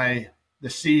 seeing the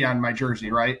C on my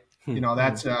jersey, right?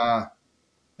 That's a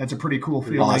pretty cool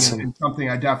feeling. Awesome. And something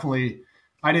I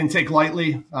didn't take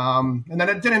lightly. And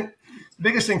then the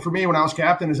biggest thing for me when I was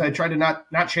captain is I tried to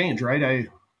not change, right?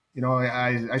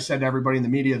 I said to everybody in the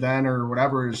media then or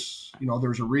whatever is,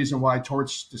 there's a reason why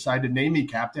Torts decided to name me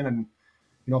captain. And,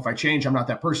 if I change, I'm not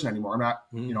that person anymore. I'm not,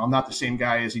 I'm not the same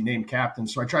guy as he named captain.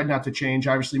 So I tried not to change.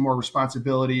 Obviously more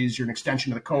responsibilities. You're an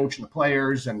extension of the coach and the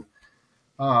players, and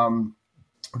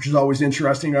which is always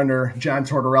interesting under John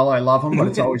Tortorella. I love him, but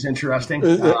it's always interesting.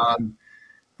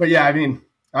 But yeah,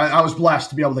 I was blessed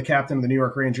to be able to captain the New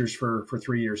York Rangers for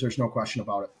 3 years. There's no question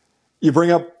about it. You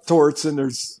bring up Torts, and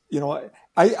there's,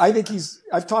 I think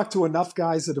I've talked to enough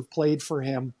guys that have played for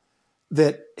him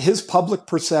that his public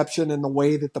perception and the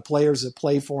way that the players that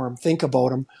play for him think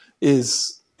about him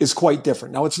is quite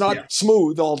different. Now, it's not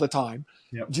smooth all the time.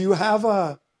 Yep. Do you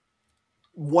have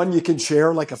one you can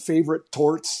share, like a favorite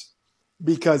Torts?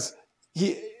 Because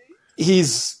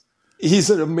he's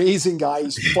an amazing guy.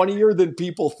 He's funnier than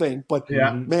people think, but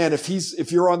man, if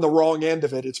you're on the wrong end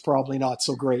of it, it's probably not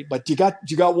so great. But you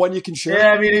got one you can share?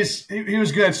 Yeah, he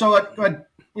was good. So,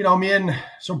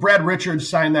 so Brad Richards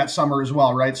signed that summer as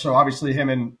well, right? So obviously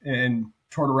him and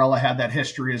Tortorella had that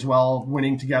history as well,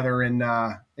 winning together in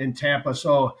Tampa.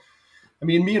 So,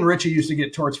 me and Richie used to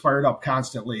get Torts fired up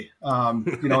constantly,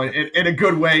 in a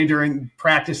good way during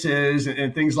practices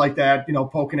and things like that,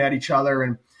 poking at each other.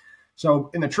 And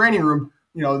so in the training room,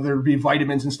 there'd be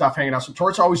vitamins and stuff hanging out. So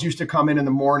Torts always used to come in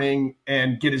the morning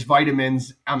and get his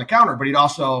vitamins on the counter, but he'd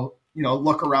also,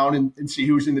 look around and see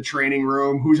who's in the training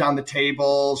room, who's on the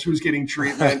tables, who's getting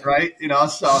treatment, right?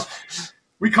 So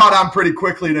we caught on pretty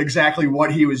quickly to exactly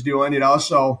what he was doing,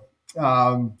 So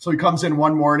he comes in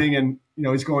one morning and,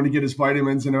 he's going to get his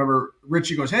vitamins, and whenever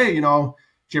Richie goes, "Hey,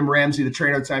 Jim Ramsey, the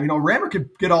trainer at the time, Rammer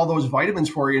could get all those vitamins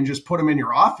for you and just put them in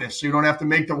your office, so you don't have to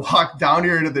make the walk down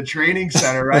here to the training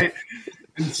center," right?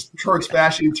 And Torts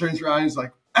fashion turns around, he's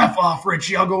like, "F off,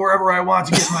 Richie, I'll go wherever I want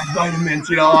to get my vitamins,"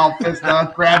 all pissed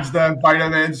off, grabs the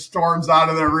vitamins, storms out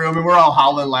of the room, and we're all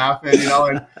howling, laughing,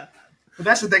 but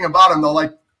that's the thing about him, though,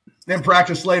 like, in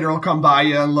practice later, he'll come by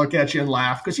you and look at you and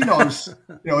laugh because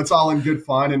it's all in good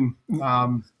fun.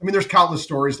 And there's countless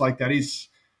stories like that. He's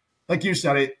like you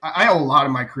said, I owe a lot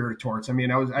of my career to Torts. I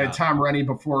mean, I had Tom Rennie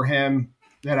before him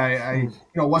that I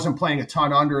wasn't playing a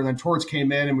ton under, and then Torts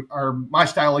came in, and my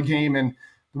style of game and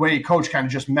the way he coached kind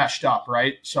of just meshed up,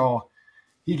 right? So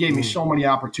he gave me so many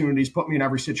opportunities, put me in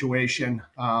every situation.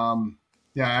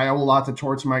 I owe a lot to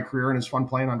Torts in my career, and it's fun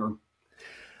playing under him.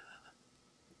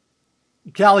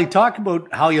 Callie, talk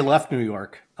about how you left New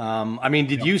York.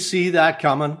 Did you see that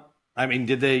coming? I mean,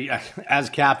 did they, as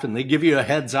captain, they give you a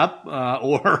heads up,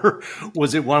 or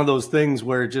was it one of those things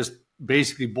where it just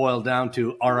basically boiled down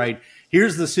to, all right,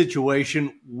 here's the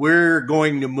situation, we're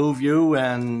going to move you,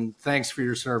 and thanks for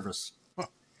your service?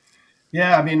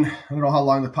 Yeah, I mean, I don't know how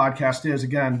long the podcast is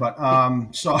again, but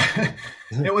so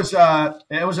it was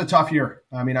a tough year.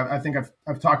 I mean, I think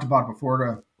I've talked about it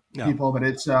before to people, but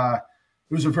it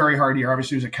was a very hard year.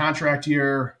 Obviously, it was a contract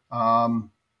year.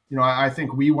 I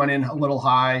think we went in a little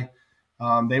high.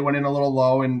 They went in a little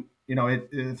low, and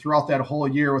throughout that whole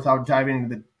year, without diving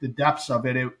into the depths of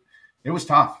it, it was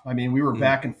tough. I mean, we were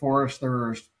back and forth. There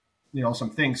were some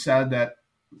things said that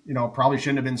probably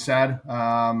shouldn't have been said.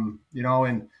 And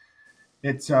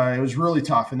it was really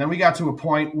tough. And then we got to a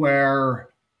point where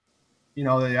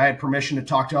I had permission to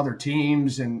talk to other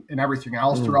teams and everything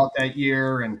else throughout that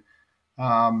year. And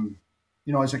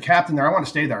as a captain there, I want to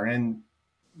stay there. And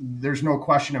there's no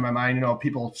question in my mind.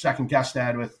 People second guess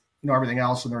that with everything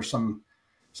else, and there's some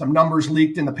numbers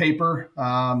leaked in the paper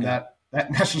that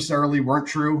necessarily weren't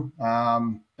true.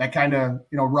 That kind of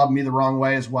rubbed me the wrong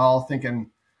way as well,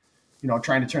 thinking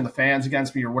trying to turn the fans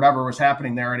against me or whatever was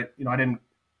happening there. And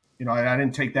I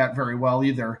didn't take that very well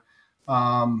either.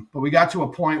 But we got to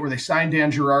a point where they signed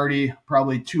Dan Girardi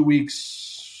probably 2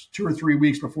 or 3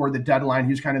 weeks before the deadline.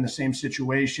 He was kind of in the same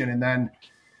situation, and then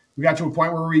we got to a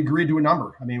point where we agreed to a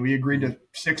number. I mean, we agreed to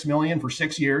 $6 million for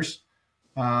 6 years.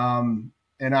 And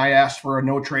I asked for a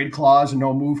no trade clause and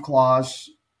no move clause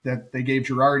that they gave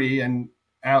Girardi. And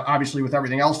obviously with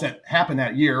everything else that happened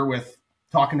that year with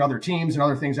talking to other teams and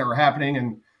other things that were happening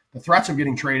and the threats of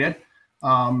getting traded,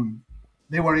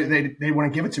 they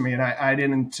wouldn't give it to me. And I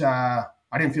didn't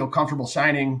feel comfortable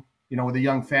signing, with a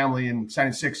young family and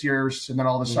signing 6 years. And then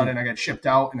all of a sudden I got shipped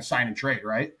out in a sign and trade.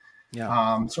 Right.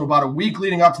 Yeah. So about a week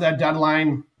leading up to that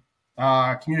deadline,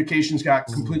 communications got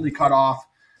completely cut off.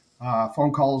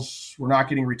 Phone calls were not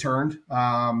getting returned.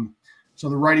 So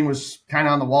the writing was kind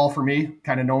of on the wall for me,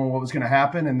 kind of knowing what was going to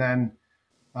happen. And then,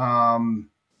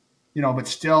 but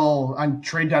still on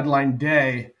trade deadline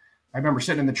day, I remember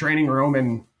sitting in the training room,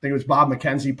 and I think it was Bob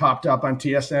McKenzie popped up on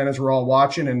TSN as we're all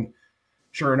watching. And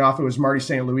sure enough, it was Marty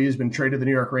St. Louis has been traded to the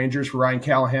New York Rangers for Ryan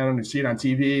Callahan, and you see it on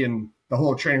TV, and the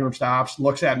whole training room stops,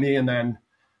 looks at me, and then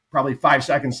probably 5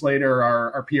 seconds later,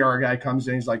 our PR guy comes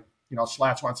in. He's like,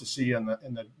 Slats wants to see you in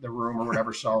the room or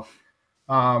whatever. So,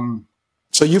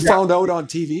 so you found out on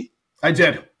TV? I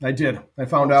did. I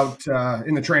found out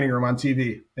in the training room on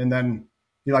TV. And then,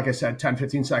 like I said, 10,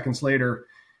 15 seconds later,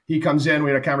 he comes in.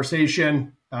 We had a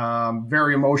conversation,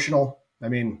 very emotional. I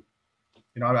mean,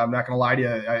 I'm not going to lie to you.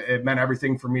 It meant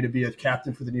everything for me to be a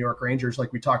captain for the New York Rangers,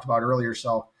 like we talked about earlier.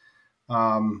 So,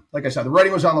 like I said, the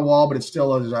writing was on the wall, but it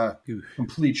still was a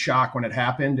complete shock when it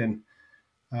happened. And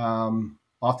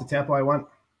off to Tampa I went.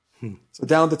 So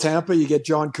down to Tampa, you get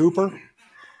John Cooper.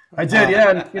 I did,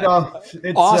 yeah.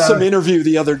 It's awesome interview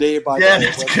the other day. By the way,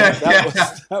 that's good.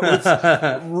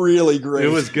 That was really great. It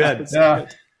was good. Yeah,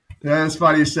 that's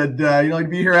funny. You said, to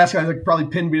be here asking, I was like, probably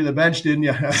pinned me to the bench, didn't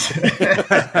you?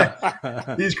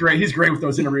 He's great. He's great with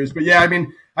those interviews. But yeah, I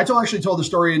mean, I actually told the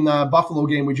story in the Buffalo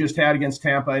game we just had against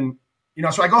Tampa, and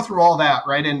so I go through all that,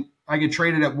 right? And I get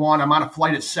traded at 1. I'm on a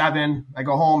flight at 7. I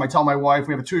go home. I tell my wife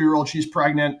we have a 2-year-old. She's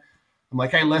pregnant. I'm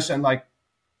like, hey, listen, like,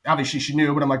 obviously she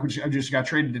knew, but I'm like, I just got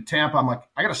traded to Tampa. I'm like,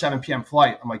 I got a 7 p.m.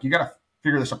 flight. I'm like, you got to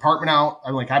figure this apartment out.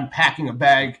 I'm packing a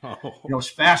bag, as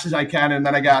fast as I can. And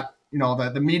then I got,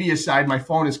 the media side, my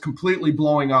phone is completely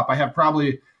blowing up. I have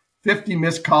probably 50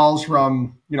 missed calls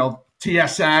from,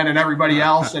 TSN and everybody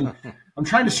else. And I'm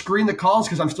trying to screen the calls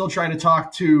because I'm still trying to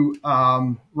talk to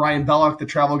Ryan Belloc, the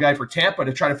travel guy for Tampa,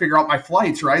 to try to figure out my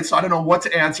flights, right? So I don't know what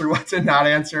to answer, what to not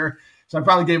answer. So I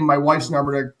finally gave him my wife's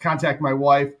number to contact my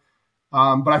wife.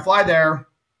 But I fly there.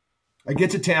 I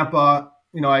get to Tampa.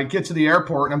 I get to the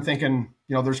airport, and I'm thinking,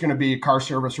 there's going to be car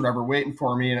service or whatever waiting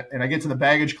for me. And I get to the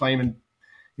baggage claim, and,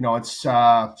 it's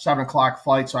 7 o'clock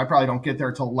flight. So I probably don't get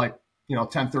there till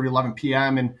 10:30, 11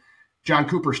 p.m. And John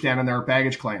Cooper standing there at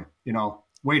baggage claim,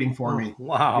 waiting for me.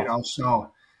 Wow.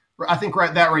 So I think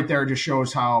that right there just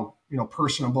shows how,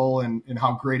 personable and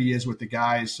how great he is with the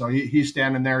guys. So he's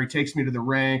standing there. He takes me to the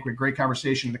rink. We had a great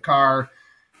conversation in the car.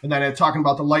 And then talking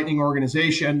about the Lightning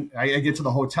organization, I get to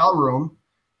the hotel room,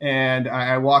 And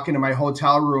I walk into my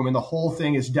hotel room, and the whole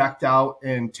thing is decked out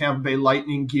in Tampa Bay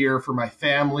Lightning gear for my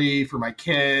family, for my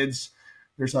kids.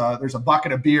 There's a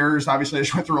bucket of beers. Obviously, I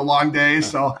just went through a long day,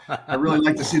 so I really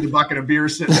like to see the bucket of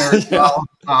beers sitting there as well.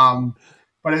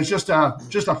 But it's just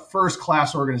a first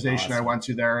class organization. Awesome. I went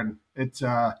to there, and it's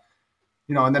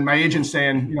and then my agent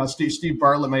saying, Steve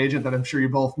Bartlett, my agent that I'm sure you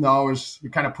both know, is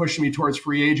kind of pushing me towards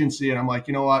free agency, and I'm like,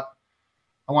 you know what?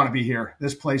 I want to be here.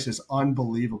 This place is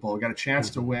unbelievable. We got a chance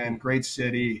to win. Great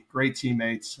city, great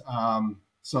teammates.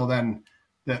 So then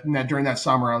during that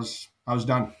summer, I was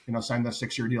done. Signed that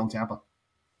 6-year deal in Tampa.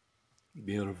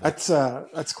 Beautiful.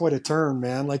 That's quite a turn,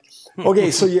 man. Like,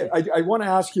 okay, so I want to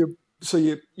ask you. So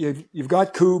you've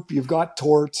got Coop, you've got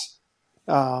Torts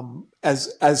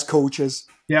as coaches.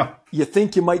 Yeah. You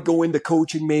think you might go into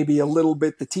coaching maybe a little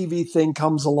bit. The TV thing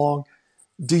comes along.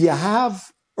 Do you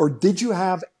have, or did you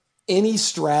have any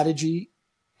strategy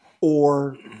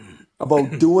or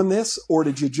about doing this, or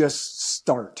did you just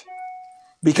start?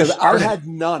 Because I had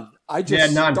none. I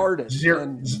just started.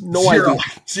 Zero.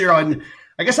 And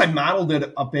I guess I modeled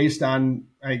it based on,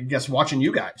 I guess, watching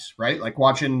you guys, right? Like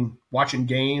watching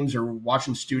games or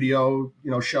watching studio,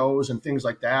 shows and things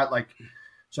like that. Like,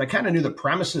 so I kind of knew the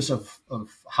premises of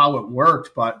how it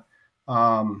worked, but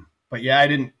yeah, I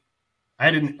didn't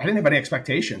have any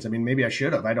expectations. I mean, maybe I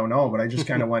should have, I don't know, but I just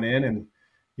kind of went in and,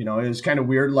 it was kind of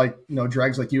weird. Like,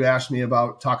 Dregs, like you asked me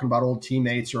about talking about old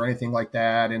teammates or anything like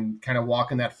that and kind of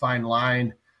walking that fine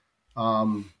line.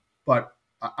 But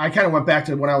I kind of went back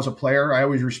to when I was a player. I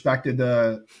always respected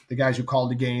the guys who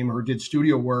called the game or did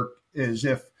studio work as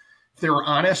if they were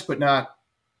honest, but not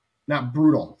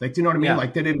brutal. Like, do you know what I mean? Yeah.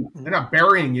 Like they're not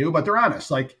burying you, but they're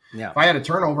honest. Like if I had a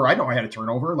turnover, I know I had a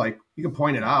turnover. Like you can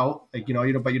point it out, like,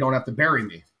 but you don't have to bury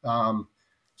me.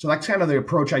 So that's kind of the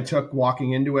approach I took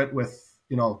walking into it with,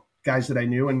 guys that I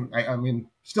knew. And I mean,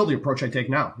 still the approach I take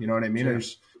now, you know what I mean? Sure.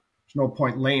 There's no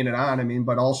point laying it on. I mean,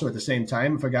 but also at the same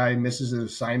time, if a guy misses an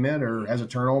assignment or has a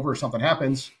turnover or something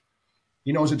happens,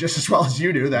 he knows it just as well as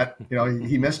you do that,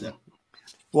 he missed it.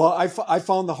 Well, I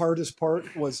found the hardest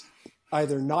part was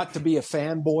either not to be a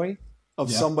fanboy of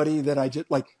somebody that I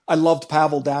just like. I loved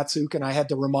Pavel Datsyuk, and I had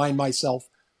to remind myself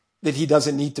that he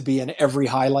doesn't need to be in every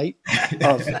highlight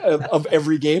of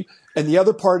every game. And the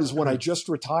other part is when I just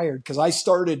retired, because I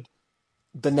started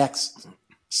the next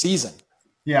season,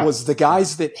 was the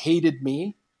guys that hated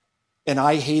me and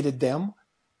I hated them.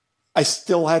 I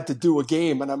still had to do a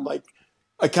game. And I'm like,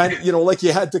 I kind of, like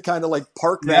you had to kind of like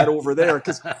park that over there.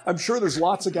 Because I'm sure there's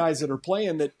lots of guys that are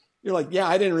playing that you're like,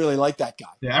 I didn't really like that guy.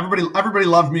 Yeah, everybody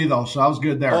loved me though, so I was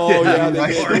good there. Oh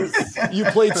yeah, you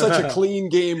played such a clean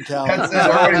game, Cal.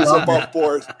 Everybody was above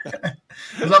board.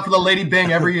 It was up for the Lady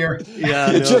Bing every year.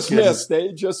 Yeah, it just missed.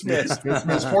 They just missed.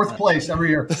 It's fourth place every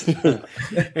year.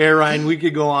 Hey Ryan, we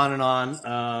could go on and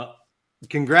on.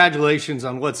 Congratulations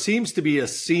on what seems to be a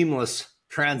seamless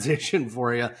transition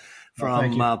for you.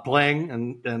 From playing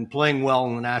and playing well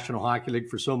in the National Hockey League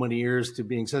for so many years to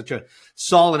being such a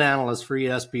solid analyst for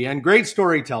ESPN. Great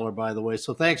storyteller, by the way.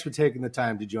 So thanks for taking the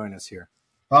time to join us here.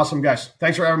 Awesome, guys.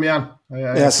 Thanks for having me on.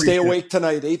 I stay awake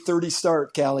tonight. 8:30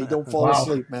 start, Callie. Don't fall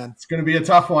asleep, man. It's going to be a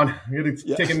tough one. I'm going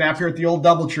to take a nap here at the old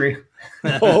Doubletree.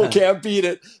 Oh, can't beat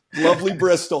it. Lovely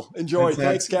Bristol. Enjoy.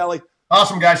 Thanks, Callie.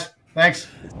 Awesome, guys. Thanks.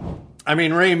 I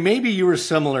mean, Ray, maybe you were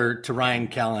similar to Ryan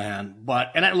Callahan,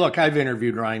 I've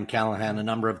interviewed Ryan Callahan a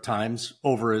number of times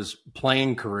over his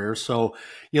playing career. So,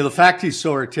 the fact he's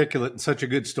so articulate and such a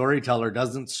good storyteller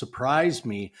doesn't surprise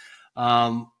me.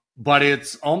 But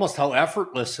it's almost how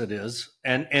effortless it is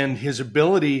and his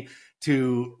ability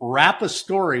to wrap a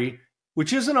story,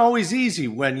 which isn't always easy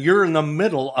when you're in the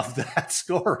middle of that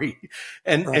story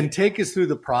and take us through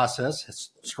the process.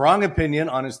 His strong opinion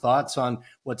on his thoughts on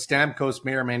what Stamkos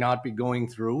may or may not be going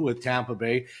through with Tampa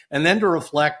Bay, and then to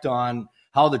reflect on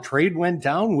how the trade went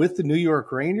down with the New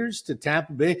York Rangers to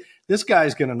Tampa Bay. This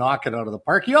guy's going to knock it out of the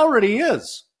park. He already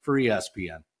is for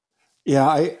ESPN.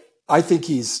 Yeah, I think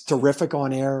he's terrific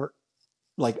on air,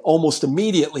 like almost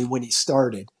immediately when he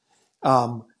started.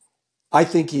 I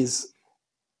think he's,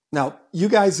 now, you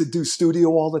guys that do studio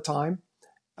all the time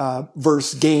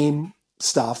versus game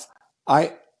stuff,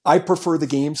 I prefer the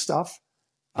game stuff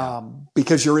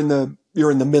because you're in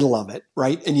the middle of it,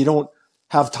 right? And you don't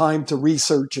have time to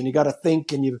research and you got to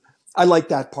think I like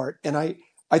that part. And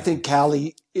I think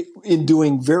Callie, in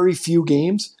doing very few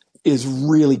games, is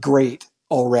really great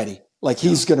already. Like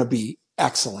he's going to be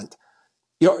excellent.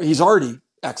 He's already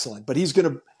excellent, but he's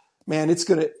going to, man,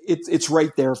 it's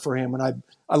right there for him. And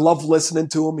I love listening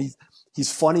to him.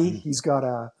 He's funny. He's got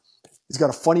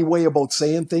a funny way about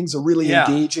saying things, a really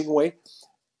engaging way.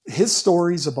 His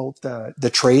stories about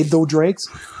the trade though, Drakes,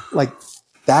 like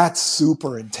That's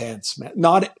super intense, man.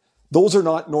 Those are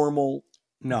not normal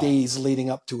days leading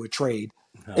up to a trade.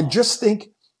 No. And just think,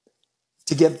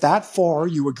 to get that far,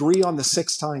 you agree on the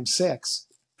 6x6,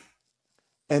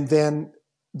 and then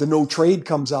the no trade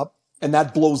comes up, and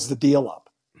that blows the deal up.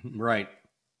 Right.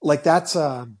 Like that's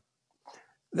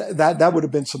that would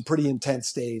have been some pretty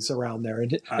intense days around there.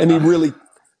 And he really,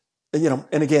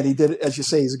 and again, he did it, as you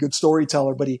say, he's a good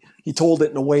storyteller, but he told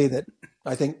it in a way that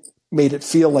I think made it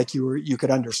feel like you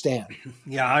could understand.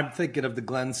 Yeah, I'm thinking of the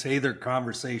Glenn Sather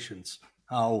conversations,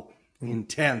 how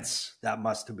intense that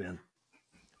must have been.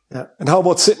 Yeah. And how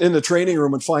about sitting in the training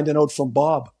room and finding out from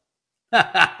Bob?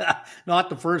 Not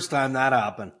the first time that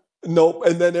happened. Nope.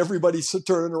 And then everybody's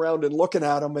turning around and looking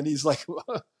at him, and he's like,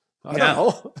 I don't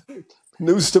know.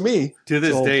 News to me. To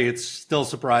this day, it still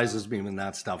surprises me when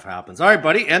that stuff happens. All right,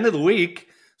 buddy, end of the week.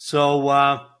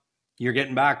 So you're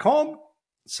getting back home,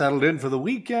 settled in for the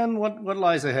weekend. What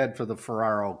lies ahead for the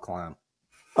Ferraro clan?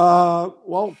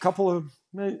 Well, a couple of,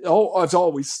 as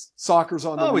always, soccer's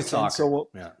on the weekend. Soccer. So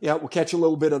we'll catch a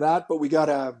little bit of that, but we got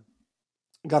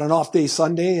an off day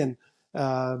Sunday, and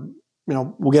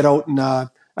we'll get out, and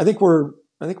I think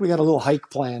we got a little hike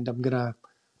planned. I'm gonna,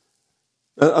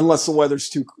 unless the weather's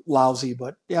too lousy,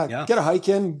 but get a hike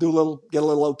in, get a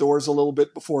little outdoors a little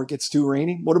bit before it gets too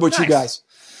rainy. What about you guys?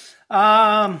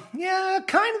 Kind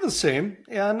of the same.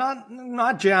 Yeah,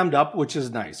 not jammed up, which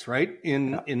is nice, right?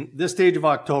 In this stage of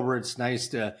October, it's nice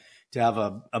to have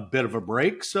a bit of a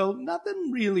break. So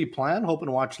nothing really planned. Hoping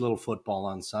to watch a little football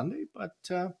on Sunday, but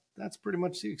that's pretty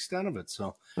much the extent of it.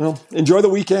 So enjoy the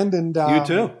weekend, and you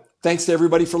too. Thanks to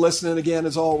everybody for listening again.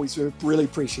 As always, we really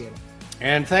appreciate it.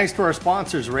 And thanks to our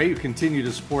sponsors, Ray, who continue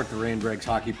to support the Ray and Dregs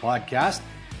Hockey Podcast.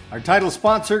 Our title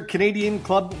sponsor, Canadian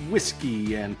Club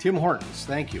Whiskey and Tim Hortons.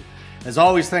 Thank you. As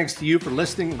always, thanks to you for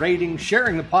listening, rating,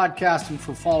 sharing the podcast, and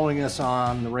for following us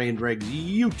on the Ray and Dregs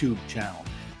YouTube channel.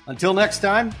 Until next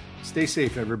time, stay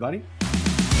safe, everybody.